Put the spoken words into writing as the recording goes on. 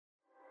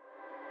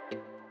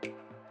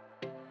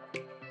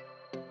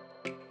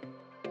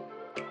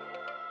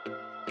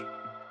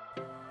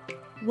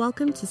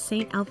Welcome to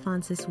St.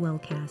 Alphonsus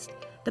Wellcast,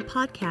 the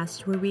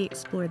podcast where we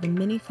explore the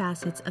many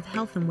facets of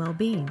health and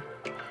well-being.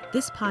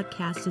 This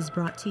podcast is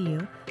brought to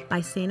you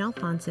by St.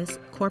 Alphonsus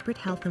Corporate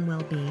Health and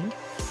Wellbeing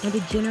and a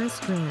generous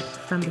grant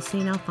from the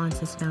St.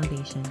 Alphonsus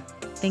Foundation.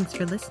 Thanks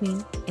for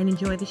listening and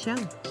enjoy the show.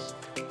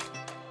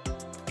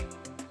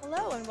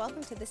 Hello and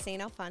welcome to the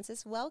St.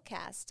 Alphonsus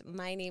Wellcast.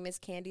 My name is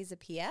Candi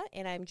Zappia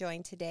and I'm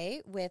joined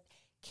today with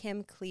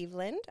Kim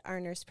Kleveland,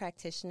 our nurse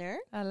practitioner.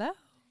 Hello.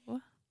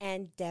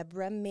 And Debbie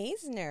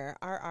Masner,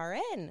 our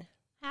RN.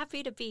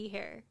 Happy to be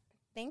here.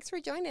 Thanks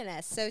for joining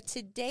us. So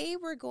today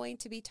we're going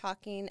to be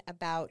talking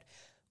about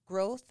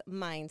growth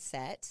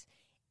mindset.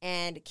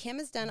 And Kim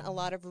has done a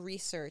lot of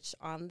research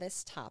on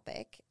this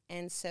topic.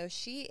 And so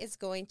she is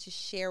going to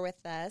share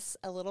with us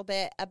a little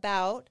bit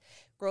about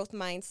growth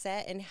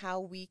mindset and how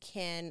we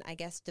can,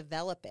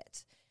 develop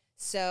it.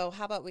 So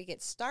how about we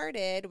get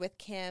started with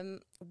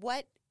Kim?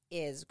 What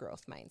is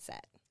growth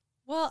mindset?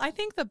 Well, I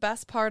think the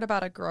best part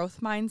about a growth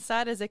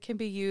mindset is it can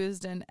be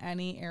used in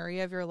any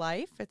area of your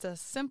life. It's a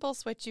simple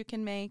switch you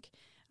can make,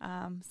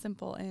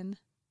 simple in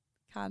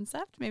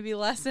concept, maybe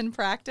less in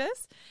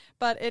practice,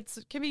 but it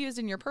can be used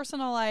in your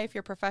personal life,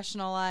 your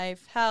professional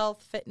life,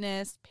 health,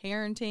 fitness,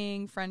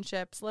 parenting,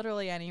 friendships,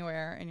 literally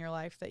anywhere in your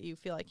life that you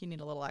feel like you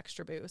need a little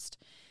extra boost.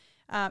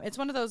 It's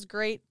one of those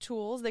great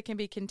tools that can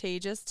be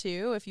contagious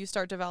too. If you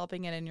start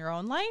developing it in your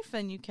own life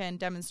and you can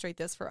demonstrate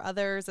this for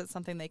others, it's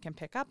something they can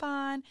pick up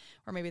on,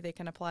 or maybe they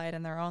can apply it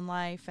in their own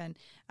life. And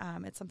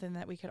it's something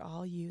that we could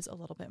all use a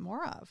little bit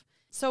more of.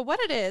 So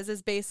what it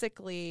is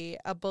basically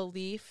a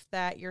belief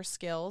that your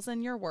skills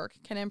and your work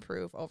can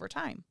improve over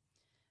time,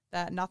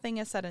 that nothing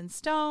is set in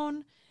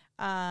stone.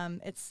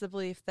 It's the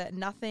belief that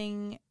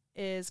nothing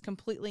is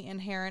completely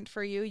inherent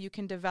for you. You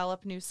can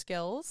develop new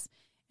skills.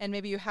 And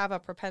maybe you have a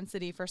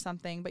propensity for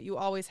something, but you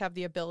always have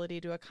the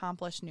ability to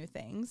accomplish new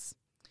things.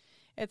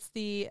 It's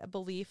the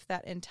belief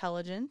that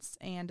intelligence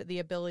and the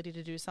ability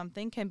to do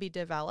something can be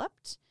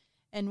developed.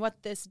 And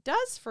what this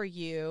does for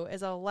you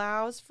is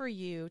allows for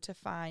you to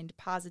find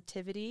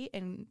positivity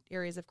in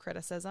areas of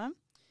criticism,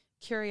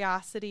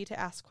 curiosity to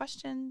ask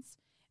questions,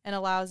 and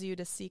allows you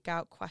to seek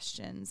out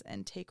questions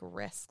and take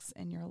risks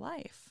in your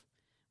life.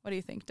 What do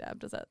you think, Deb?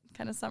 Does that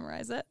kind of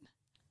summarize it?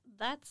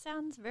 That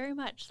sounds very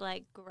much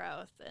like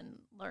growth and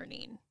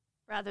learning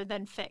rather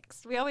than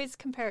fixed. We always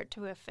compare it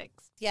to a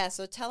fixed. Yeah,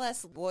 so tell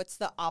us what's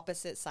the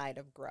opposite side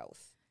of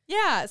growth.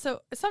 Yeah,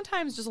 so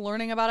sometimes just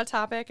learning about a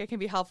topic, it can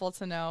be helpful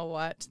to know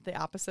what the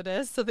opposite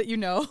is so that you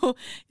know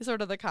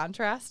sort of the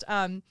contrast.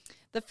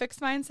 The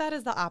fixed mindset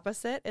is the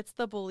opposite. It's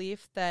the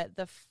belief that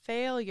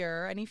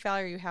any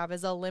failure you have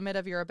is a limit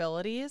of your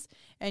abilities,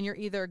 and you're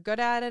either good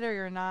at it or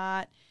you're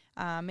not.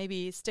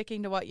 Maybe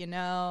sticking to what you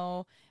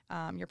know.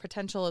 Your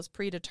potential is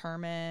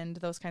predetermined,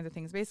 those kinds of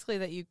things. Basically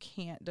that you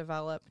can't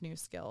develop new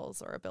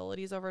skills or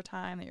abilities over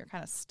time, that you're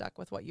kind of stuck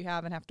with what you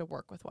have and have to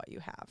work with what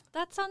you have.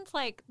 That sounds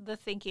like the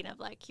thinking of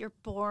like you're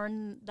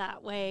born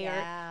that way,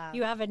 Yeah. or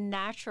you have a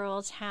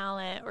natural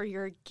talent, or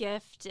you're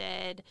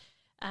gifted.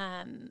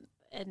 And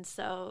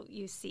so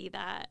you see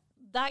that.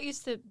 That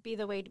used to be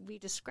the way we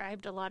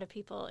described a lot of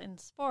people in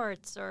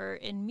sports or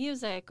in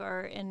music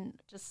or in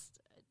just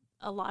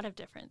a lot of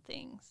different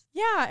things.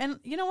 Yeah, and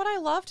you know what I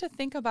love to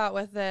think about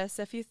with this,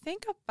 if you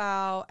think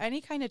about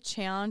any kind of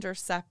challenge or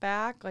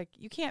setback, like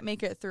you can't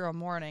make it through a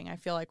morning, I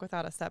feel like,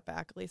 without a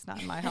setback, at least not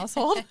in my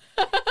household.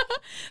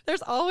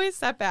 There's always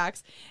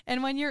setbacks.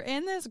 And when you're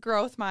in this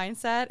growth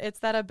mindset, it's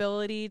that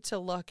ability to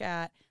look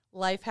at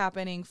life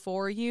happening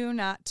for you,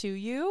 not to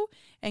you,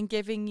 and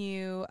giving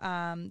you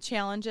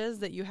challenges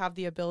that you have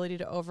the ability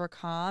to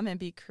overcome and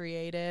be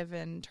creative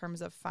in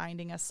terms of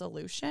finding a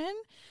solution.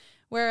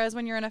 Whereas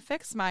when you're in a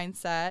fixed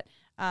mindset,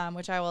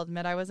 which I will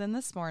admit I was in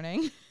this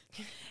morning,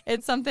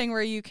 it's something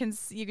where you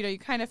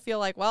kind of feel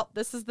like, well,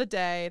 this is the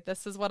day.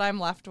 This is what I'm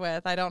left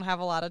with. I don't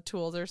have a lot of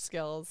tools or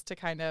skills to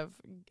kind of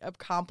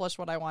accomplish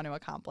what I want to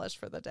accomplish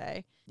for the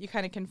day. You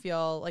kind of can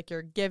feel like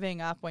you're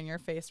giving up when you're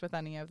faced with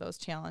any of those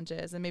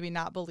challenges and maybe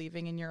not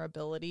believing in your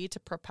ability to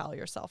propel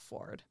yourself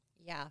forward.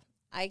 Yeah,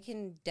 I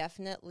can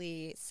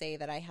definitely say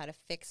that I had a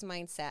fixed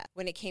mindset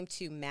when it came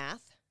to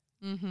math.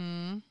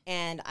 Mm-hmm.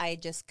 And I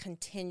just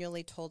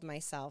continually told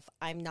myself,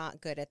 I'm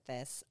not good at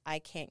this. I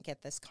can't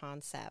get this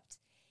concept.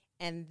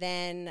 And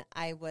then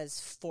I was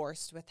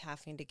forced with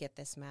having to get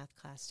this math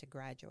class to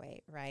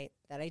graduate, right?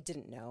 That I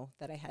didn't know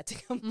that I had to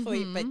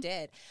complete, but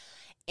did.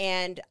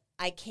 And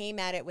I came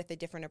at it with a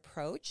different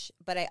approach,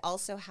 but I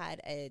also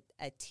had a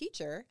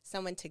teacher,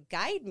 someone to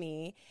guide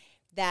me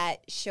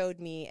that showed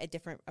me a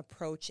different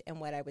approach and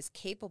what I was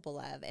capable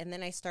of. And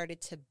then I started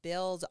to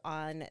build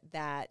on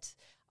that,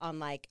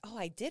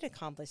 I did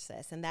accomplish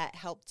this. And that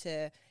helped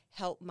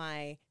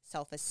my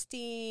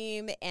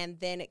self-esteem. And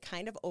then it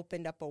kind of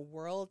opened up a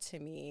world to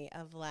me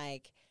of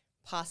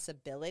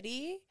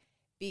possibility,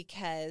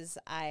 because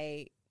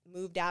I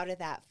moved out of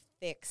that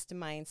fixed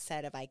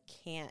mindset of I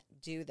can't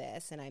do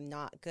this and I'm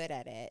not good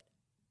at it,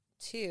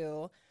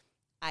 to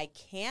I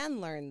can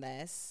learn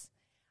this.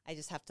 I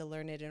just have to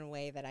learn it in a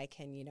way that I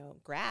can,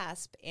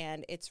 grasp.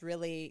 And it's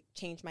really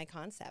changed my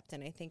concept.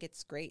 And I think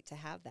it's great to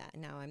have that.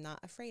 Now I'm not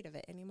afraid of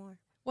it anymore.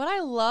 What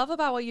I love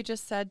about what you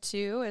just said,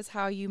 too, is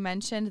how you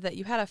mentioned that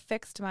you had a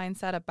fixed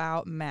mindset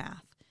about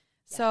math.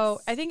 Yes.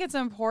 So I think it's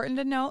important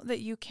to note that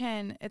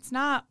it's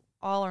not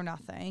all or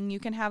nothing. You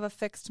can have a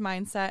fixed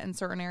mindset in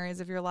certain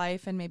areas of your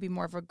life, and maybe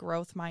more of a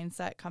growth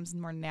mindset comes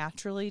more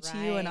naturally to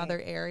you in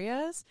other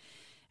areas.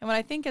 And what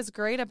I think is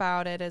great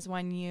about it is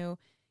when you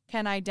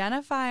can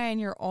identify in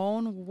your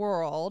own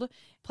world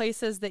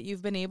places that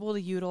you've been able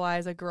to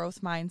utilize a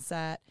growth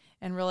mindset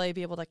and really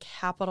be able to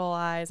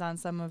capitalize on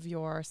some of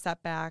your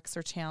setbacks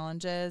or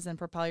challenges and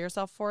propel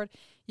yourself forward,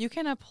 you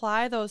can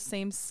apply those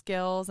same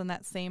skills and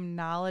that same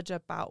knowledge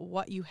about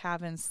what you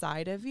have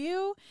inside of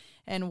you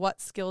and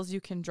what skills you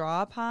can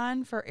draw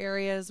upon for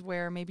areas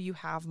where maybe you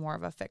have more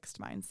of a fixed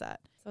mindset.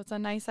 So it's a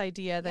nice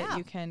idea that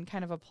you can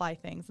kind of apply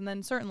things. And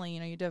then certainly,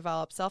 you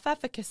develop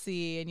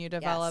self-efficacy and you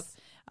develop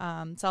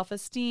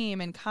self-esteem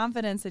and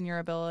confidence in your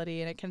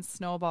ability, and it can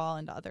snowball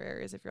into other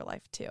areas of your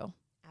life too.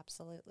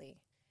 Absolutely.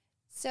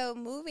 So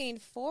moving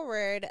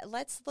forward,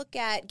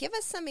 give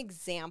us some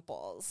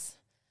examples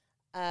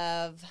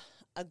of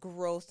a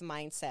growth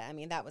mindset. I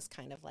mean, that was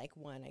kind of like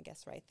one, I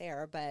guess, right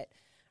there. But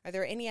are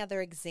there any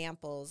other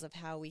examples of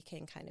how we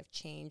can kind of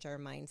change our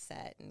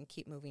mindset and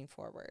keep moving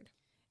forward?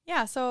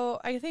 Yeah,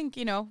 so I think,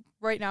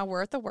 right now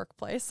we're at the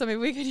workplace, so maybe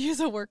we could use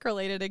a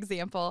work-related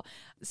example.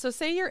 So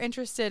say you're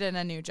interested in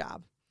a new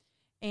job,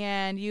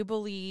 and you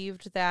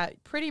believed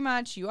that pretty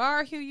much you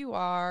are who you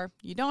are,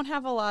 you don't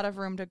have a lot of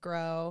room to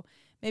grow.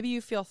 Maybe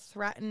you feel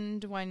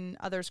threatened when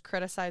others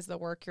criticize the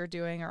work you're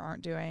doing or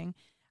aren't doing,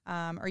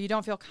 or you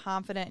don't feel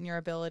confident in your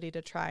ability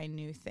to try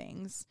new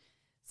things.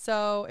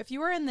 So if you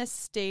were in this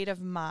state of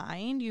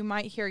mind, you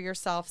might hear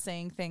yourself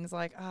saying things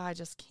like, oh, I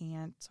just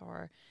can't,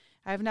 or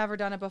I've never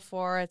done it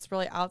before, it's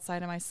really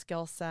outside of my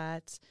skill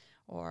set,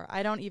 or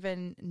I don't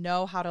even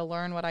know how to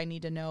learn what I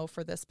need to know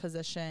for this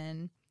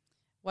position.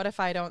 What if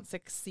I don't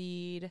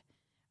succeed?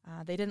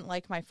 They didn't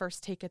like my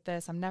first take at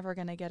this. I'm never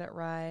going to get it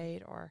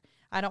right. Or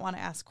I don't want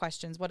to ask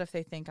questions. What if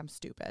they think I'm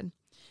stupid?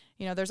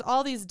 There's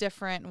all these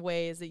different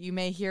ways that you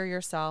may hear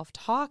yourself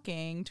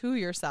talking to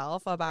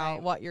yourself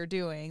about what you're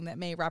doing that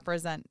may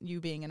represent you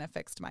being in a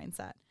fixed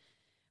mindset.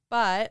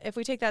 But if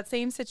we take that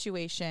same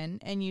situation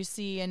and you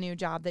see a new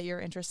job that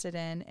you're interested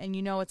in and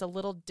it's a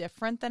little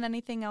different than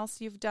anything else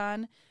you've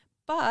done,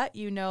 but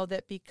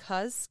that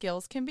because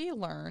skills can be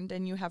learned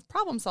and you have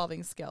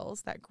problem-solving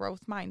skills, that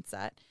growth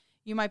mindset,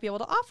 you might be able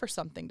to offer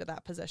something to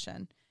that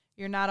position.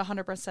 You're not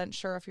 100%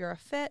 sure if you're a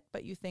fit,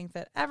 but you think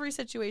that every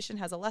situation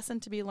has a lesson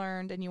to be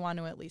learned and you want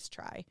to at least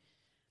try.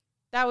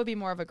 That would be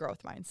more of a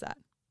growth mindset.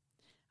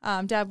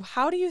 Deb,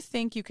 how do you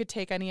think you could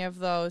take any of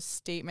those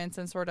statements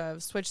and sort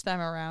of switch them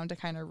around to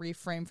kind of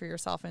reframe for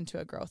yourself into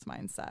a growth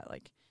mindset?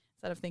 Like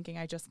instead of thinking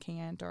I just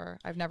can't, or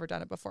I've never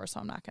done it before, so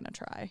I'm not going to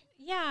try.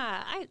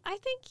 Yeah, I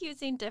think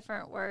using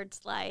different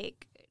words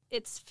like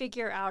it's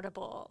figure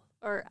outable,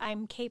 or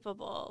I'm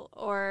capable,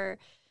 or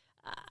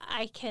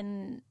I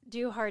can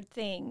do hard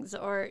things,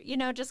 or,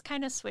 just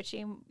kind of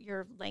switching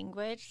your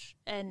language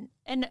and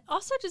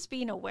also just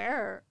being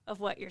aware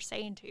of what you're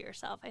saying to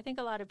yourself. I think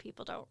a lot of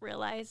people don't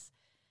realize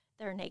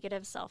their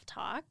negative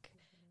self-talk.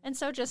 And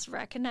so just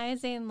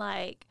recognizing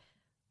like,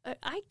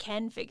 I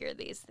can figure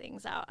these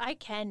things out. I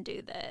can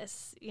do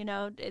this,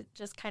 it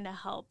just kind of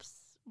helps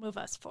move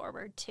us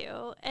forward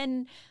too.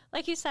 And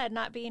like you said,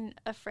 not being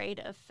afraid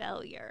of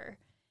failure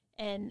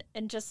and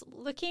just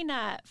looking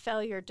at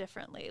failure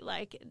differently.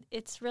 Like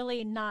it's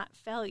really not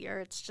failure.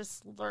 It's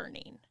just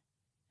learning.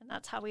 And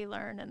that's how we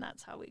learn and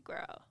that's how we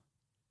grow.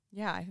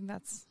 Yeah, I think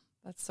that's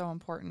so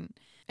important.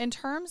 In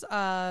terms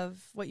of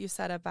what you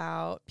said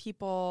about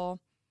people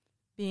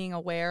being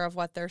aware of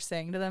what they're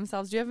saying to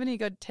themselves, do you have any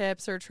good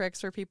tips or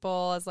tricks for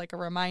people as like a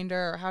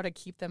reminder, or how to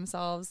keep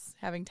themselves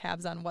having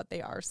tabs on what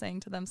they are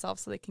saying to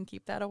themselves so they can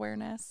keep that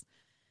awareness?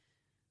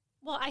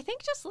 Well, I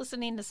think just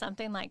listening to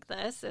something like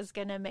this is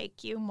going to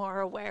make you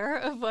more aware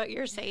of what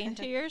you're saying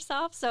to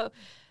yourself. So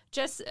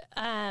just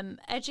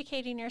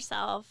educating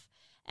yourself,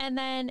 and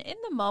then in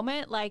the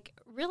moment, like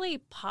really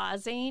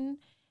pausing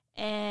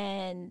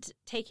and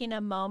taking a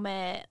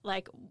moment,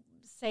 like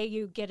say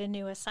you get a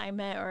new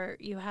assignment or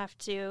you have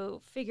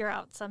to figure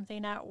out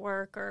something at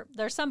work or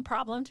there's some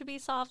problem to be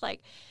solved,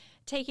 like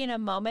taking a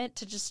moment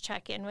to just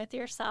check in with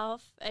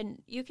yourself.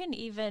 And you can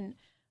even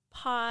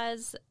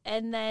pause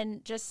and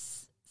then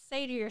just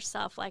say to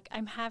yourself, like,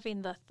 I'm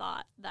having the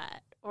thought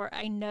that, or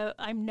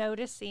I'm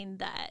noticing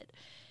that.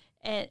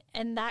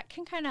 And that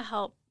can kind of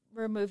help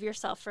remove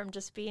yourself from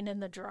just being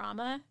in the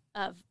drama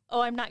of,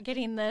 oh, I'm not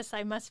getting this.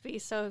 I must be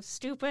so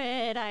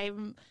stupid.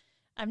 I'm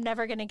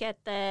never going to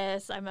get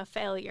this. I'm a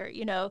failure.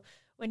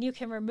 When you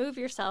can remove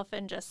yourself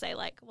and just say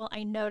like, well,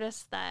 I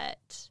noticed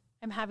that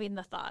I'm having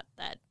the thought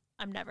that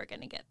I'm never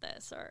going to get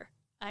this, or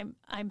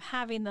I'm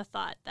having the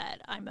thought that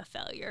I'm a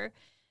failure.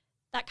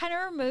 That kind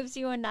of removes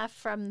you enough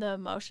from the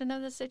emotion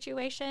of the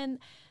situation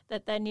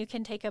that then you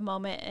can take a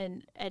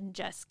moment and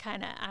just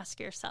kind of ask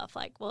yourself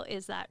like, well,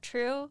 is that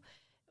true?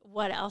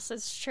 what else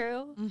is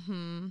true.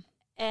 Mm-hmm.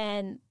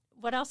 And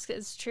what else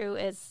is true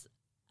is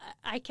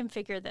I can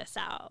figure this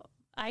out.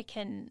 I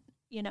can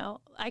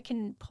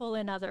pull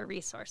in other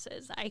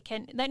resources.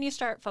 Then you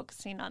start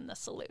focusing on the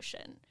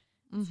solution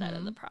instead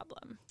of the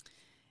problem.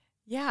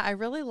 Yeah, I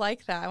really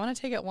like that. I want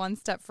to take it one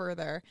step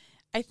further.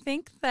 I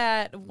think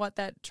that what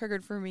that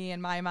triggered for me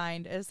in my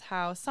mind is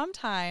how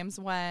sometimes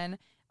when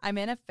I'm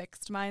in a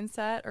fixed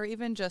mindset or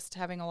even just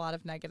having a lot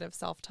of negative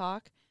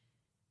self-talk,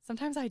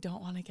 sometimes I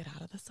don't want to get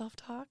out of the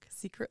self-talk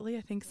secretly.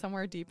 I think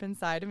somewhere deep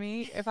inside of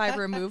me, if I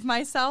remove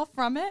myself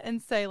from it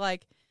and say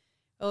like,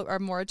 or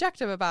more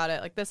objective about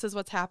it, like this is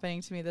what's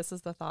happening to me, this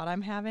is the thought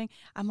I'm having,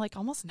 I'm like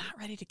almost not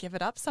ready to give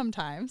it up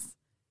sometimes.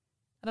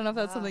 I don't know if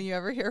that's something you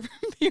ever hear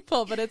from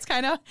people, but it's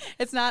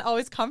not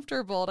always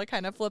comfortable to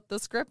kind of flip the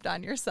script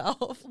on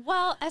yourself.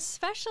 Well,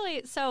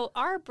 especially, so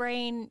our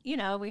brain,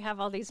 we have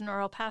all these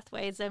neural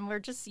pathways and we're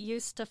just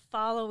used to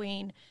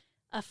following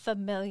a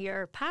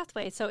familiar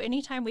pathway. So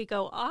anytime we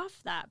go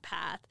off that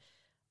path,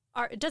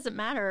 it doesn't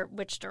matter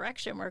which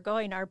direction we're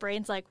going. Our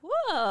brain's like,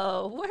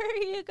 whoa, where are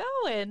you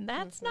going?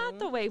 That's not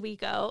the way we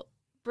go.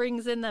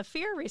 Brings in the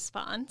fear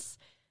response,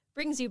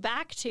 brings you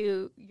back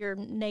to your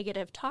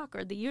negative talk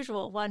or the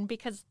usual one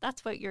because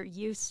that's what you're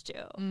used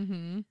to.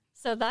 Mm-hmm.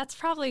 So that's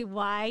probably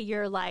why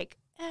you're like,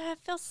 it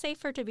feels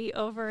safer to be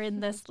over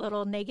in this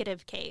little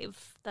negative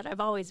cave that I've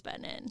always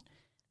been in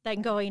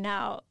than going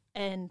out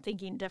and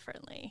thinking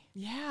differently.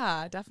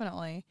 Yeah,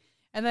 definitely.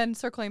 And then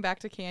circling back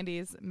to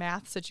Candi's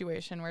math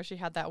situation where she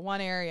had that one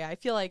area, I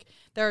feel like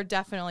there are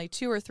definitely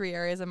 2 or 3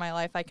 areas in my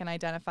life I can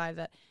identify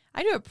that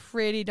I do a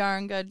pretty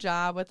darn good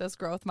job with this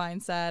growth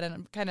mindset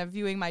and kind of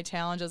viewing my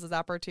challenges as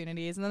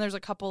opportunities. And then there's a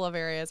couple of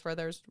areas where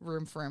there's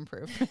room for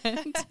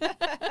improvement.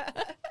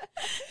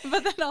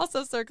 But then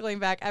also circling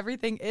back,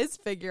 everything is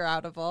figure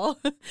outable.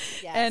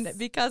 Yes. And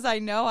because I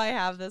know I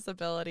have this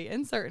ability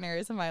in certain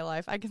areas of my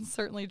life, I can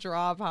certainly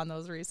draw upon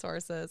those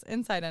resources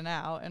inside and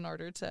out in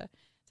order to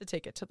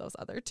take it to those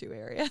other 2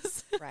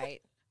 areas.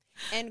 Right.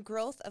 And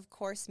growth, of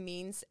course,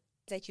 means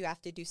that you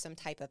have to do some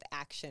type of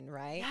action,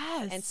 right?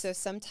 Yes. And so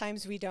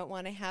sometimes we don't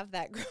want to have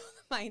that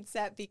growth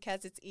mindset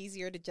because it's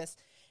easier to just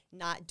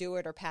not do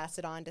it or pass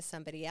it on to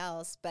somebody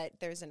else. But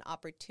there's an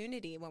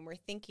opportunity when we're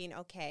thinking,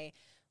 okay,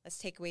 let's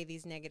take away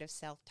these negative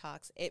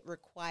self-talks. It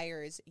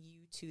requires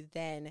you to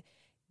then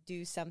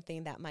do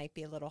something that might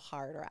be a little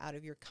hard or out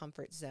of your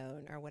comfort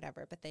zone or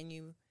whatever. But then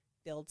you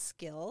build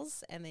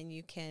skills and then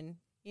you can,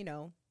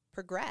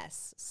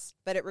 progress.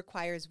 But it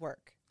requires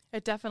work.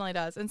 It definitely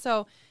does. And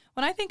so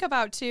when I think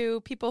about,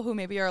 too, people who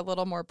maybe are a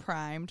little more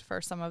primed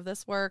for some of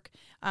this work,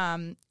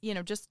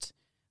 just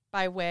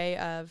by way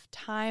of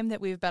time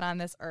that we've been on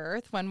this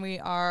earth, when we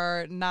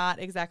are not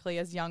exactly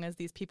as young as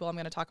these people I'm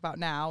going to talk about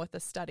now with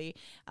this study,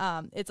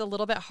 it's a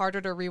little bit harder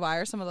to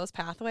rewire some of those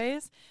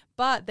pathways.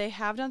 But they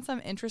have done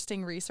some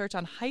interesting research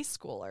on high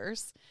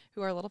schoolers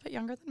who are a little bit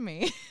younger than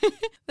me.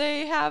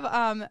 They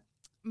have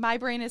my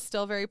brain is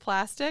still very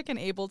plastic and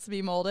able to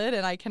be molded,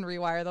 and I can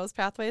rewire those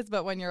pathways.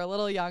 But when you're a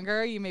little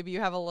younger, you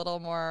have a little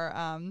more,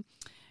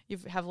 you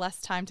have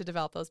less time to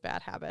develop those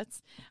bad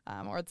habits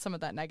or some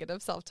of that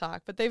negative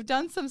self-talk. But they've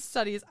done some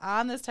studies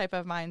on this type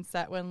of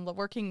mindset when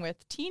working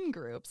with teen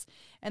groups,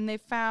 and they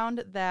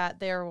found that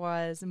there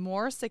was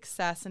more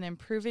success in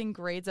improving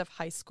grades of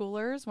high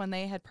schoolers when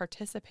they had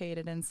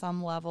participated in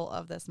some level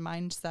of this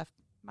mindset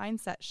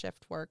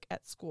shift work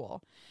at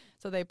school.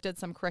 So they did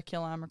some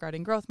curriculum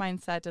regarding growth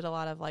mindset, did a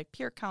lot of like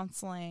peer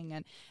counseling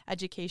and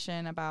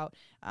education about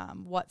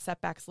what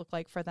setbacks look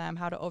like for them,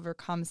 how to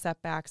overcome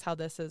setbacks, how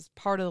this is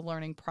part of the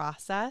learning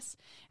process.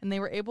 And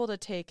they were able to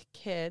take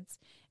kids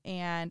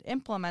and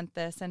implement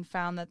this and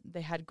found that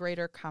they had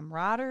greater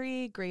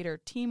camaraderie,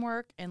 greater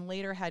teamwork, and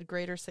later had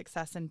greater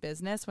success in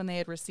business when they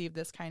had received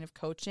this kind of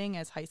coaching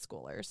as high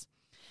schoolers.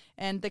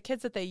 And the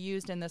kids that they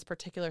used in this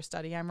particular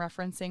study I'm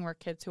referencing were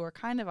kids who were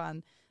kind of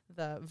on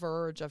the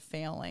verge of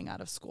failing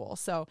out of school.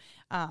 So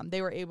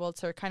they were able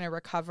to kind of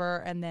recover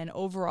and then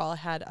overall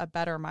had a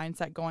better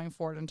mindset going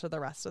forward into the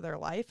rest of their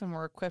life and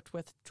were equipped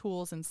with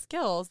tools and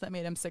skills that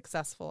made them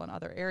successful in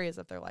other areas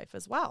of their life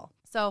as well.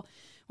 So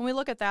when we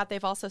look at that,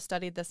 they've also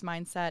studied this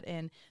mindset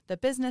in the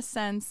business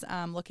sense,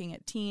 looking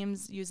at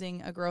teams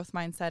using a growth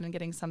mindset and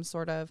getting some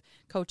sort of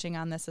coaching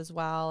on this as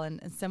well.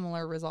 And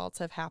similar results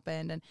have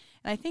happened. And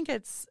I think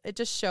it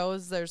just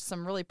shows there's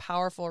some really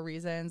powerful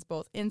reasons,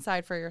 both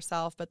inside for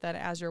yourself, but then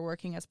as you're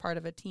working as part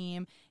of a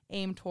team,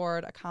 aim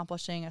toward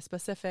accomplishing a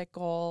specific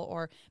goal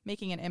or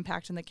making an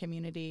impact in the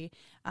community.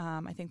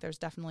 I think there's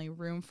definitely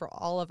room for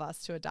all of us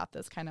to adopt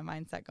this kind of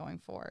mindset going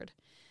forward.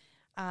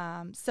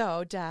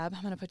 So Deb,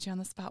 I'm going to put you on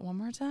the spot one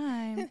more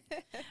time.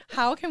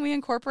 How can we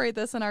incorporate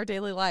this in our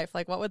daily life?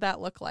 Like, what would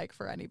that look like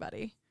for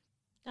anybody?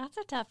 That's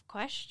a tough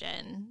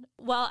question.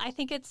 Well, I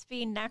think it's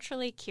being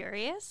naturally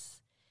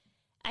curious.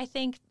 I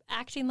think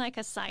acting like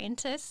a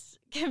scientist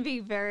can be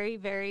very,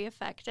 very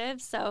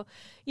effective. So,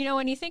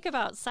 when you think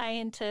about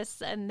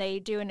scientists and they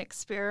do an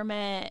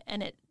experiment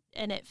and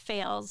it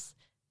fails,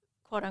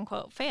 quote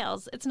unquote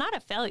fails, it's not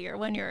a failure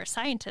when you're a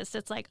scientist.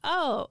 It's like,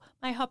 oh,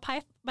 my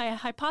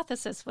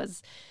hypothesis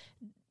was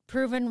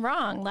proven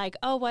wrong, like,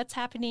 oh, what's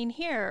happening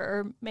here?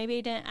 Or maybe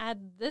I didn't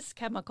add this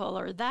chemical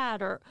or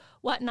that or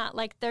whatnot.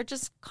 Like, they're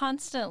just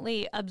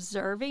constantly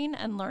observing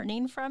and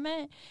learning from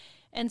it.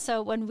 And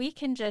so when we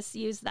can just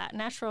use that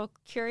natural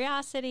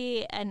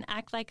curiosity and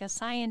act like a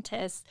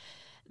scientist,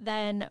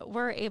 then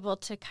we're able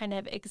to kind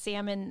of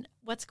examine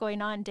what's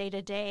going on day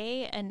to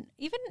day, and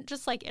even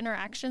just like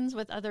interactions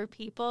with other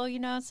people. You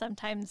know,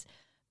 sometimes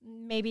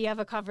maybe you have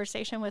a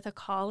conversation with a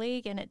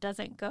colleague and it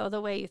doesn't go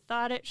the way you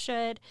thought it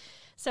should.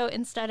 So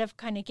instead of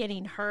kind of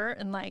getting hurt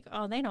and like,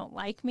 oh, they don't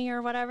like me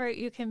or whatever,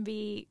 you can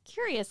be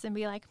curious and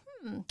be like,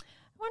 I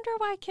wonder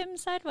why Kim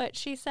said what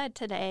she said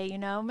today. You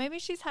know, maybe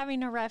she's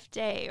having a rough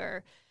day,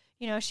 or,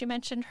 you know, she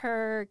mentioned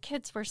her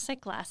kids were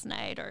sick last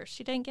night, or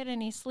she didn't get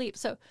any sleep.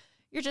 So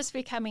you're just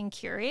becoming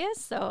curious.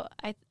 So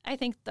I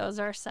think those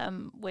are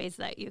some ways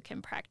that you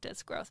can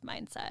practice growth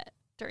mindset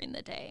during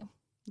the day.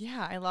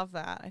 Yeah, I love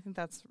that. I think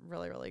that's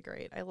really, really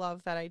great. I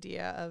love that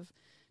idea of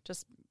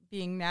just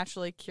being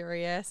naturally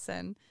curious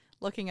and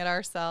looking at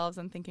ourselves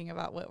and thinking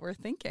about what we're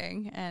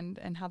thinking and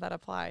how that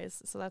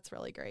applies. So that's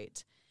really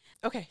great.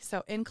 Okay,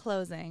 so in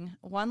closing,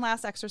 one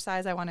last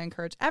exercise I want to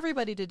encourage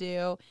everybody to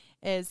do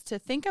is to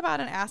think about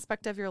an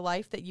aspect of your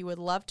life that you would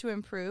love to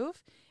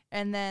improve,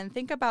 and then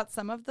think about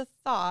some of the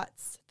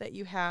thoughts that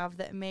you have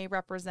that may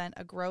represent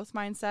a growth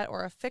mindset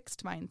or a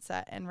fixed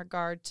mindset in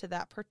regard to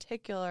that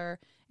particular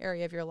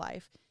area of your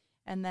life.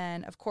 And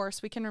then, of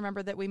course, we can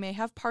remember that we may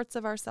have parts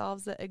of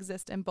ourselves that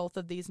exist in both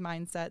of these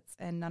mindsets,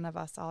 and none of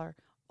us are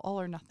all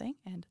or nothing,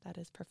 and that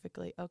is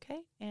perfectly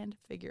okay and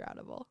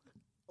figure-outable.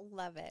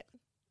 Love it.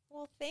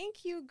 Well,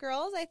 thank you,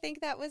 girls. I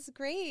think that was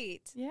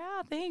great.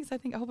 Yeah, thanks. I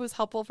hope it was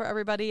helpful for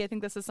everybody. I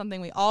think this is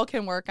something we all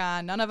can work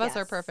on. None of us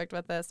are perfect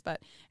with this,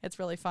 but it's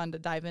really fun to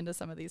dive into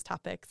some of these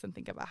topics and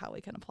think about how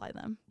we can apply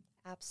them.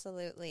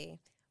 Absolutely.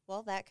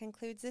 Well, that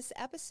concludes this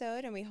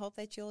episode, and we hope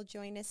that you'll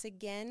join us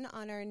again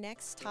on our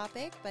next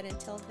topic. But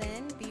until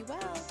then, be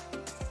well.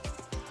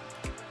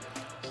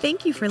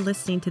 Thank you for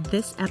listening to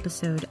this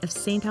episode of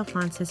St.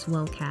 Alphonsus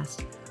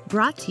Wellcast,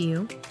 brought to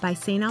you by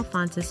St.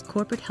 Alphonsus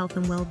Corporate Health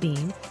and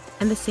Wellbeing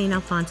and the St.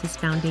 Alphonsus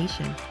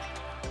Foundation.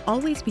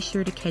 Always be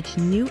sure to catch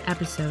new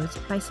episodes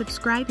by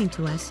subscribing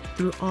to us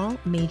through all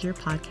major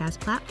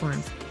podcast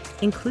platforms,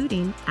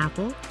 including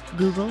Apple,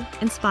 Google,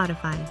 and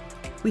Spotify.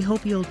 We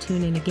hope you'll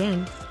tune in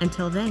again.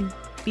 Until then,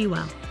 be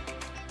well.